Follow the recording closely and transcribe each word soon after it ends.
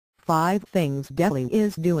5 Things Delhi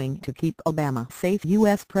is Doing to Keep Obama Safe.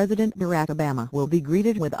 U.S. President Barack Obama will be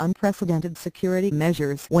greeted with unprecedented security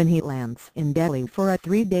measures when he lands in Delhi for a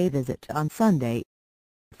 3-day visit on Sunday.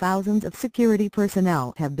 Thousands of security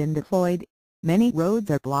personnel have been deployed, many roads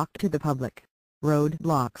are blocked to the public,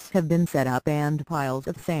 roadblocks have been set up and piles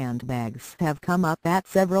of sandbags have come up at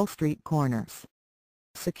several street corners.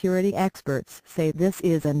 Security experts say this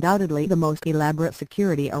is undoubtedly the most elaborate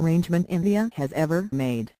security arrangement India has ever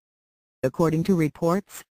made. According to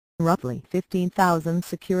reports, roughly 15,000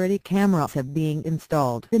 security cameras have been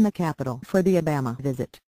installed in the capital for the Obama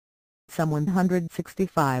visit. Some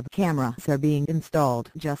 165 cameras are being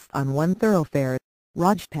installed just on one thoroughfare,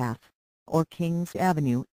 Rajpath, or King's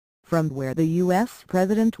Avenue, from where the U.S.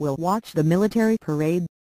 President will watch the military parade,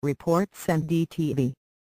 reports NDTV.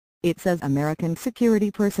 It says American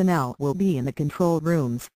security personnel will be in the control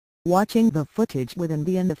rooms, watching the footage with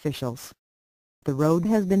Indian officials. The road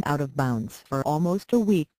has been out of bounds for almost a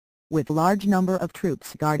week, with large number of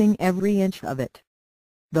troops guarding every inch of it.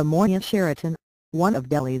 The Marriott Sheraton, one of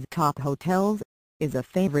Delhi's top hotels, is a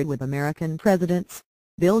favorite with American presidents.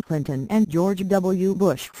 Bill Clinton and George W.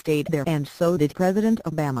 Bush stayed there, and so did President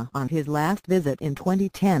Obama on his last visit in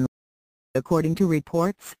 2010. According to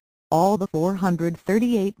reports, all the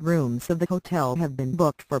 438 rooms of the hotel have been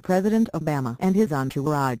booked for President Obama and his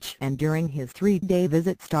entourage, and during his 3-day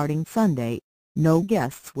visit starting Sunday, no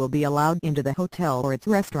guests will be allowed into the hotel or its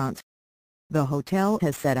restaurants. The hotel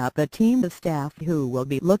has set up a team of staff who will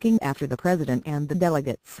be looking after the president and the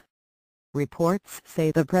delegates. Reports say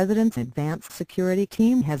the president's advanced security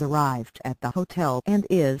team has arrived at the hotel and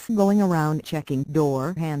is going around checking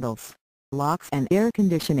door handles, locks and air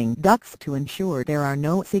conditioning ducts to ensure there are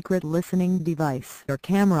no secret listening device or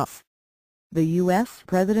cameras. The U.S.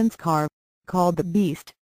 President's car, called the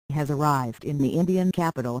Beast, has arrived in the Indian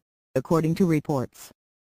capital, according to reports.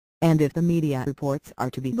 And if the media reports are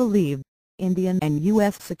to be believed, Indian and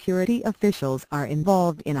U.S. security officials are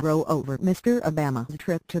involved in a row over Mr. Obama's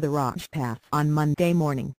trip to the Rajpath on Monday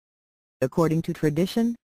morning. According to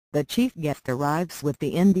tradition, the chief guest arrives with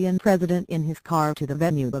the Indian president in his car to the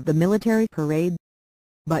venue of the military parade.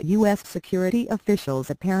 But U.S. security officials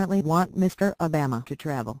apparently want Mr. Obama to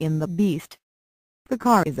travel in the Beast. The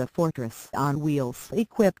car is a fortress on wheels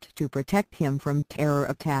equipped to protect him from terror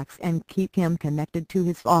attacks and keep him connected to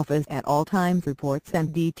his office at all times, reports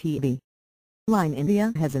NDTV.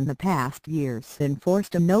 India has in the past years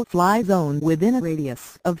enforced a no-fly zone within a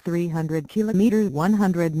radius of 300 km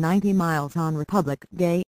 (190 miles) on Republic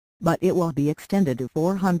Day, but it will be extended to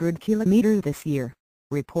 400 km this year,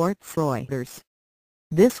 reports Reuters.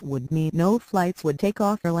 This would mean no flights would take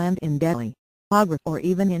off or land in Delhi, Agra or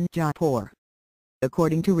even in Jaipur.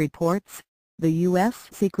 According to reports, the U.S.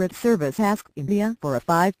 Secret Service asked India for a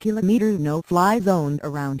 5-km no-fly zone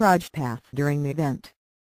around Rajpath during the event.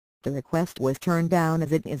 The request was turned down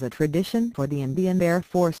as it is a tradition for the Indian Air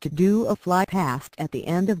Force to do a fly-past at the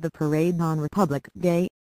end of the parade on Republic Day.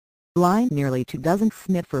 Nearly 24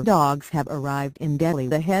 sniffer dogs have arrived in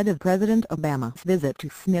Delhi ahead of President Obama's visit to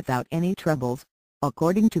sniff out any troubles,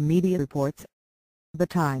 according to media reports. The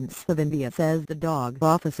Times of India says the dog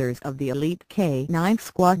officers of the elite K-9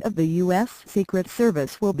 squad of the U.S. Secret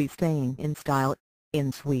Service will be staying in style,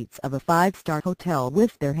 in suites of a 5-star hotel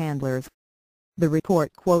with their handlers. The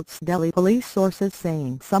report quotes Delhi police sources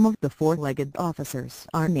saying some of the 4-legged officers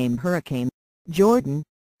are named Hurricane, Jordan,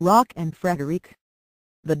 Rock and Frederick.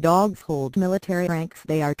 The dogs hold military ranks.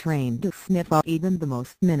 They are trained to sniff out even the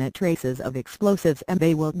most minute traces of explosives, and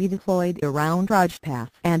they will be deployed around Rajpath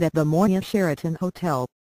and at the Marriott Sheraton Hotel.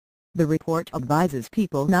 The report advises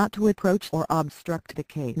people not to approach or obstruct the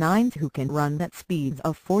K-9s, who can run at speeds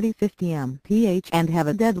of 40-50 mph and have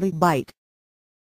a deadly bite.